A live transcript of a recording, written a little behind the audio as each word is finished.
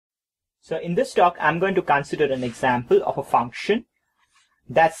So in this talk, I'm going to consider an example of a function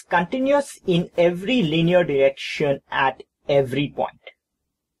that's continuous in every linear direction at every point.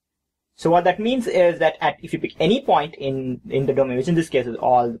 So what that means is that if you pick any point in the domain, which in this case is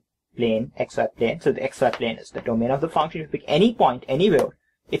all plane, xy plane, so the xy plane is the domain of the function. If you pick any point anywhere,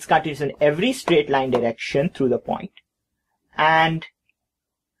 it's continuous in every straight line direction through the point. And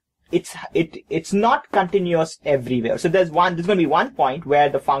it's not continuous everywhere. So there's going to be one point where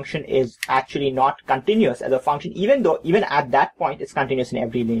the function is actually not continuous as a function, even at that point it's continuous in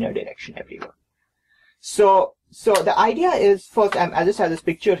every linear direction everywhere. So the idea is, first I just have this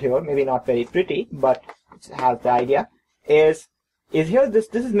picture here, maybe not very pretty, but it has the idea is here this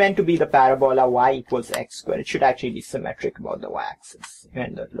is meant to be the parabola y equals x squared. It should actually be symmetric about the y-axis,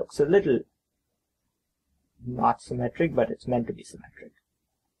 even though it looks a little not symmetric, but it's meant to be symmetric.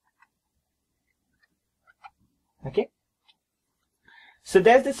 Okay, so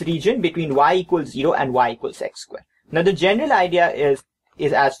there's this region between y equals 0 and y equals x squared. Now the general idea is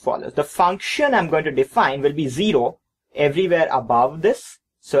as follows. The function I'm going to define will be 0 everywhere above this,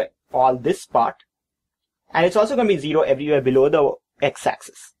 so all this part, and it's also going to be 0 everywhere below the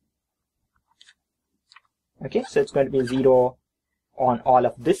x-axis. Okay, so it's going to be 0 on all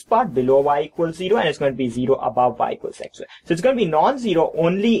of this part below y equals 0, and it's going to be 0 above y equals x squared. So it's going to be non-zero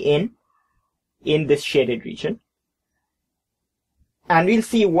only in this shaded region. And we'll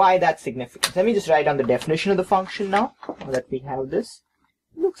see why that's significant. Let me just write down the definition of the function now that we have this.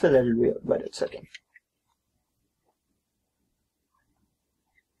 It looks a little weird, but it's okay.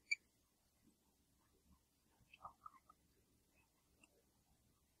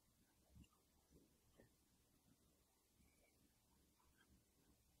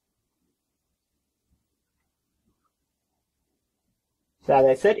 So as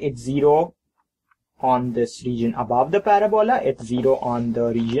I said, it's 0 on this region above the parabola, it's 0 on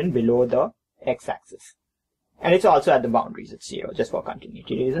the region below the x-axis. And it's also at the boundaries, it's 0, just for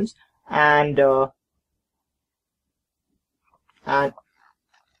continuity reasons. And at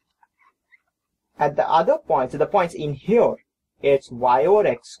the other points, so the points in here, it's y over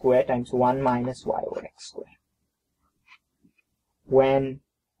x squared times 1 minus y over x squared.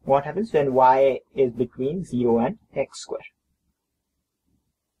 What happens when y is between 0 and x squared?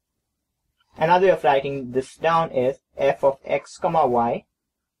 Another way of writing this down is f of x comma y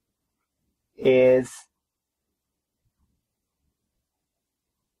is,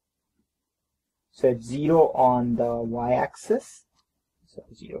 so it's 0 on the y-axis, so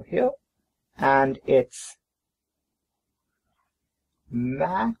 0 here, and it's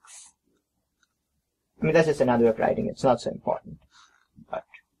max. I mean, that's just another way of writing it. It's not so important, but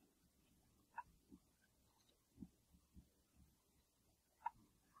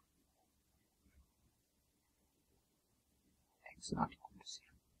it's not equal to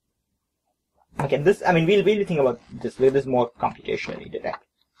 0. Okay, this, I mean, we'll think about this. This is more computationally direct.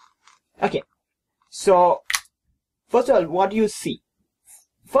 Okay, so first of all, what do you see?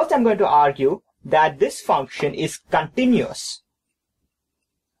 First, I'm going to argue that this function is continuous.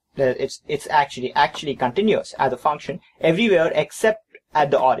 That it's actually continuous as a function everywhere except at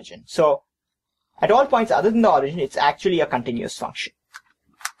the origin. So at all points other than the origin, it's actually a continuous function.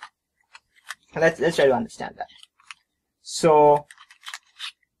 Let's try to understand that. So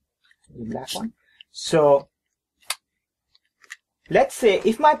the black one. So let's say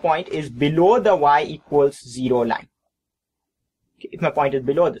if my point is below the y equals 0 line. Okay, if my point is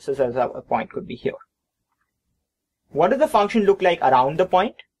below this, so a point could be here. What does the function look like around the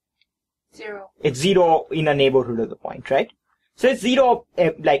point? 0. It's 0 in a neighborhood of the point, right? So it's 0,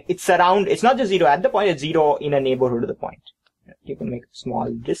 like it's not just 0 at the point, it's 0 in a neighborhood of the point. You can make a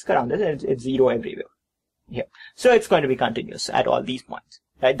small disk around this, and it's 0 everywhere. Here. So it's going to be continuous at all these points,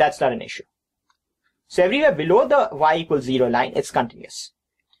 right? That's not an issue. So everywhere below the y equals 0 line, it's continuous.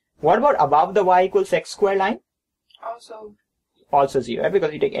 What about above the y equals x squared line? Also 0, right?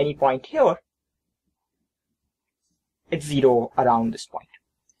 Because you take any point here, it's 0 around this point.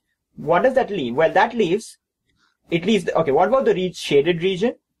 What does that leave? Well, okay, what about the shaded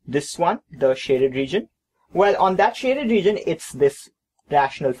region? This one, the shaded region. Well, on that shaded region, it's this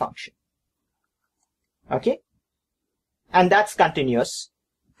rational function. Okay, and that's continuous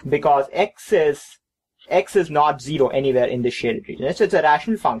because x is not 0 anywhere in the shaded region. So it's a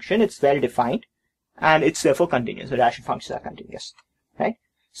rational function, it's well defined, and it's therefore continuous. The rational functions are continuous, right?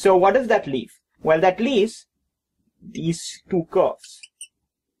 So what does that leave? Well, that leaves these two curves,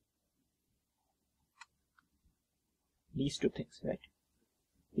 these two things, right?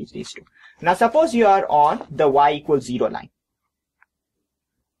 These two. Now suppose you are on the y equals 0 line,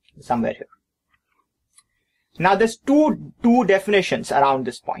 somewhere here. Now there's two definitions around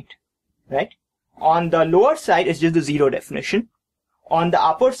this point. right? On the lower side, it's just the 0 definition. On the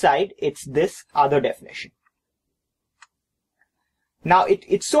upper side, it's this other definition. Now,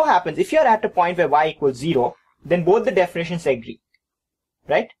 it so happens, if you're at a point where y equals 0, then both the definitions agree,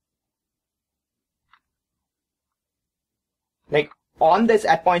 right? Like, on this,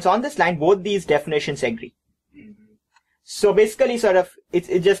 at points on this line, both these definitions agree. So basically, sort of, it's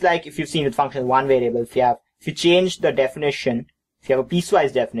just like if you've seen with functions, one variable, if you change the definition, if you have a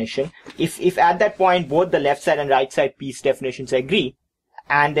piecewise definition, if at that point both the left side and right side piece definitions agree,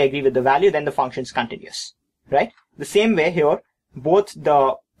 and they agree with the value, then the function is continuous, right? The same way here, both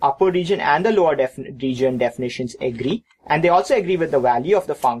the upper region and the lower region definitions agree, and they also agree with the value of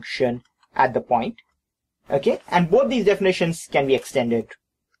the function at the point, okay? And both these definitions can be extended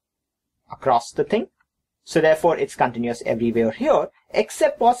across the thing. So therefore, it's continuous everywhere here,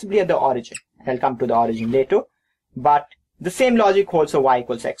 except possibly at the origin. I'll come to the origin later. But the same logic holds for y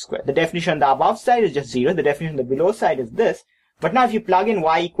equals x squared. The definition on the above side is just 0. The definition on the below side is this. But now if you plug in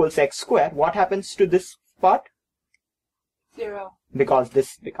y equals x squared, what happens to this part? 0. Because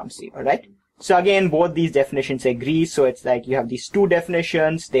this becomes 0, right? So again, both these definitions agree. So it's like you have these two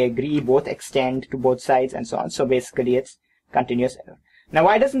definitions. They agree, both extend to both sides and so on. So basically, it's continuous error. Now,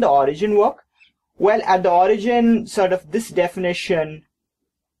 why doesn't the origin work? Well, at the origin, sort of this definition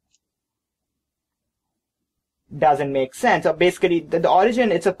doesn't make sense. Or basically, the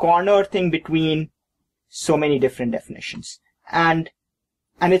origin, it's a corner thing between so many different definitions. And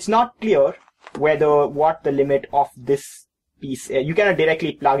it's not clear what the limit of this piece is. You cannot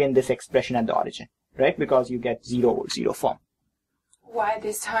directly plug in this expression at the origin, right? Because you get 0 over 0 form. Why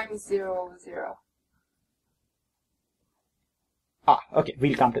this time 0 over 0? Okay,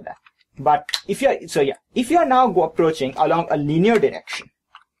 we'll come to that. But if you're now approaching along a linear direction,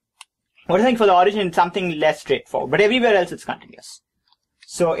 what I think for the origin, it's something less straightforward, but everywhere else it's continuous.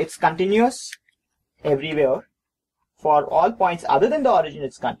 So it's continuous everywhere. For all points other than the origin,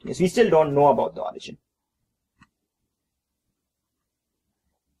 it's continuous. We still don't know about the origin.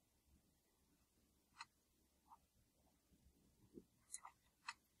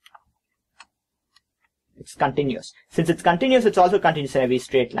 It's continuous. Since it's continuous, it's also continuous in every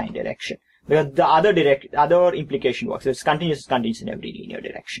straight line direction. Because the other implication works. If it's continuous in every linear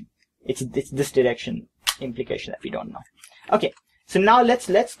direction. It's this direction implication that we don't know. Okay, so now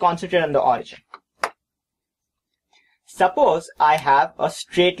let's concentrate on the origin. Suppose I have a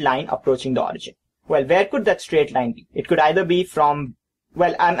straight line approaching the origin. Well, where could that straight line be? It could either be from,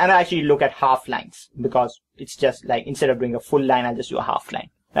 well, I'm actually look at half lines, because it's just like, instead of doing a full line, I'll just do a half line.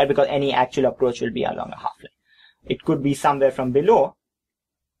 Right, because any actual approach will be along a half line. It could be somewhere from below,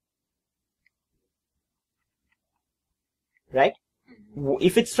 right?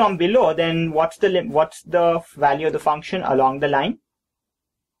 If it's from below, then what's the value of the function along the line?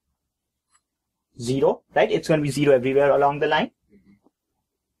 0, right? It's going to be 0 everywhere along the line.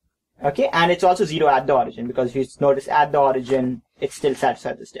 Okay, and it's also 0 at the origin, because if you notice at the origin, it still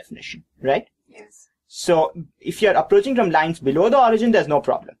satisfies this definition, right? Yes. So if you're approaching from lines below the origin, there's no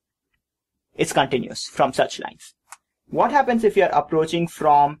problem. It's continuous from such lines. What happens if you're approaching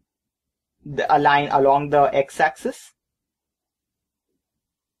from a line along the x-axis?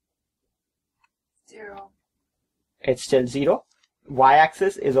 0. It's still 0.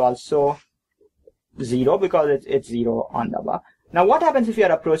 Y-axis is also 0 because it's 0 on the bar. Now what happens if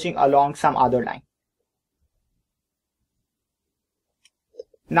you're approaching along some other line?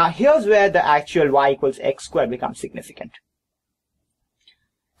 Now here's where the actual y equals x squared becomes significant.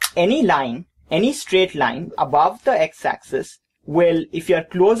 Any line, any straight line above the x-axis will, if you're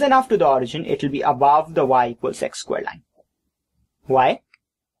close enough to the origin, it will be above the y equals x squared line. Why?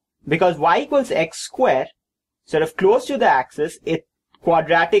 Because y equals x squared, sort of close to the axis,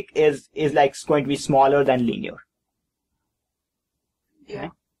 quadratic is like going to be smaller than linear. Yeah. Okay?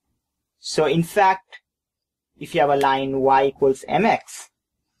 So in fact, if you have a line y equals mx,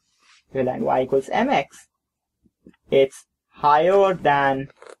 the line y equals mx, it's higher than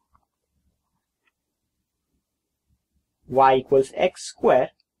y equals x squared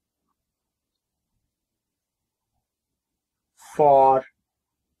for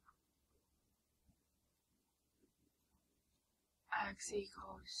x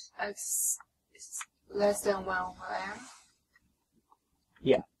is less than 1 over m.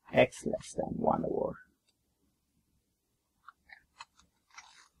 Yeah, x less than 1 over.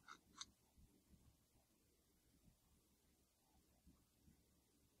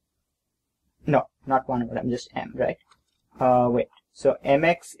 No, not 1 over m, just m, right? Wait, so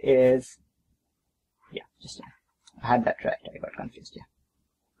mx is, yeah, just m. I had that right, I got confused, yeah.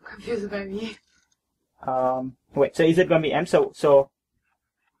 Confused by me. Wait, so is it going to be m? So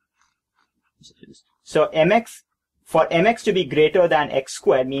So mx, for mx to be greater than x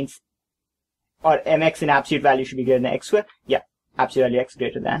squared means, or mx in absolute value should be greater than x squared. Yeah, absolute value x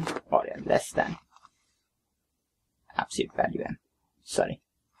greater than or less than absolute value m. Sorry.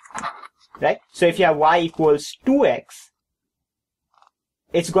 Right? So if you have y equals 2x,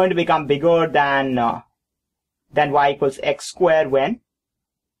 it's going to become bigger than y equals x squared when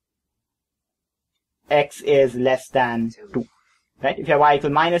x is less than 2. Right? If you have y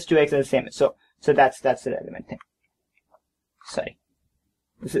equals minus 2x, it's the same. So that's the relevant thing. Sorry.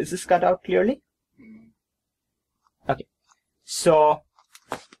 Is this cut out clearly? Okay. So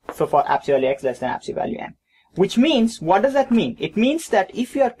for absolute value x less than absolute value m. Which means, what does that mean? It means that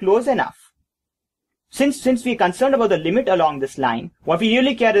if you are close enough, since we're concerned about the limit along this line, what we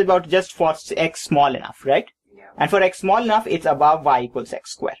really care about just for x small enough, right? Yeah. And for x small enough, it's above y equals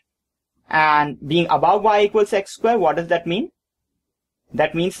x square. And being above y equals x square, what does that mean?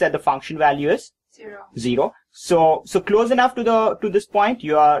 That means that the function value is 0. So close enough to this point,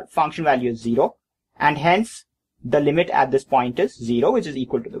 your function value is 0, and hence the limit at this point is 0, which is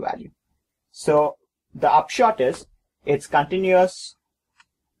equal to the value. So the upshot is it's continuous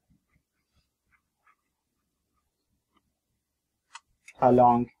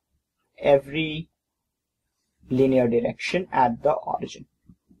along every linear direction at the origin.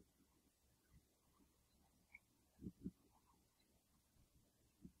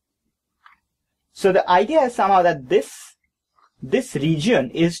 So the idea is somehow that this region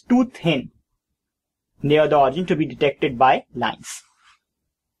is too thin near the origin to be detected by lines.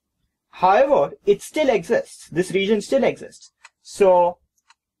 However, it still exists. This region still exists. So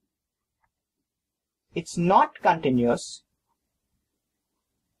it's not continuous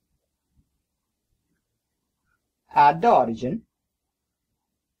at the origin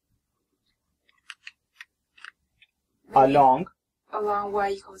along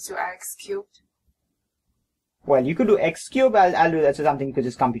y equals to x cubed. Well, you could do x cubed. I'll do that. So something which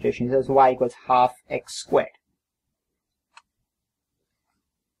is computation. It says y equals half x squared.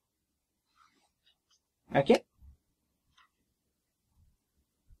 Okay.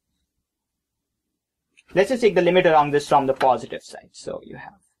 Let's just take the limit along this from the positive side. So you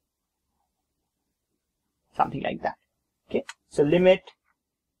have something like that. Okay. So limit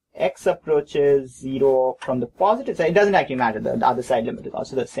x approaches 0 from the positive side. It doesn't actually matter. The other side limit is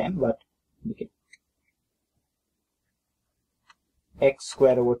also the same, but okay. X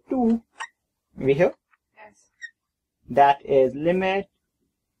squared over 2 over here. Yes. That is limit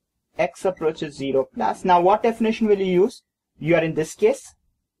x approaches 0 plus. Now what definition will you use? You are in this case,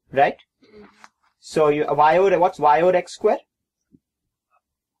 right? Mm-hmm. So you what's y over x squared?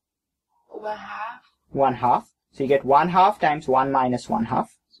 1/2. 1/2. So you get 1/2 times 1 minus 1/2. 1/4.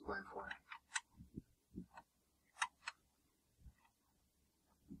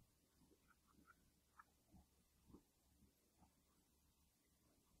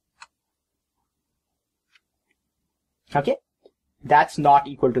 Okay. That's not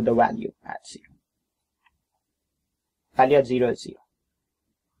equal to the value at 0. Value at 0 is 0.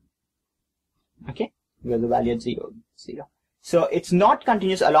 Okay. Because the value at 0 is 0. So it's not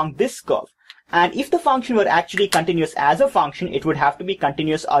continuous along this curve. And if the function were actually continuous as a function, it would have to be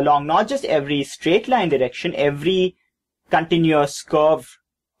continuous along not just every straight line direction, every continuous curve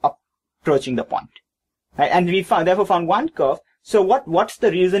approaching the point. Right? And we therefore found one curve. So what's the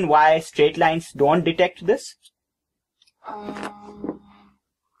reason why straight lines don't detect this?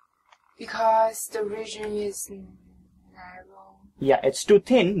 Because the region is narrow. Yeah, it's too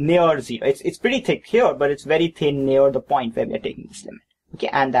thin near 0. It's pretty thick here, but it's very thin near the point where we are taking this limit. Okay,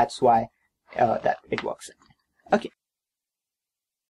 and that's why that it works. Okay.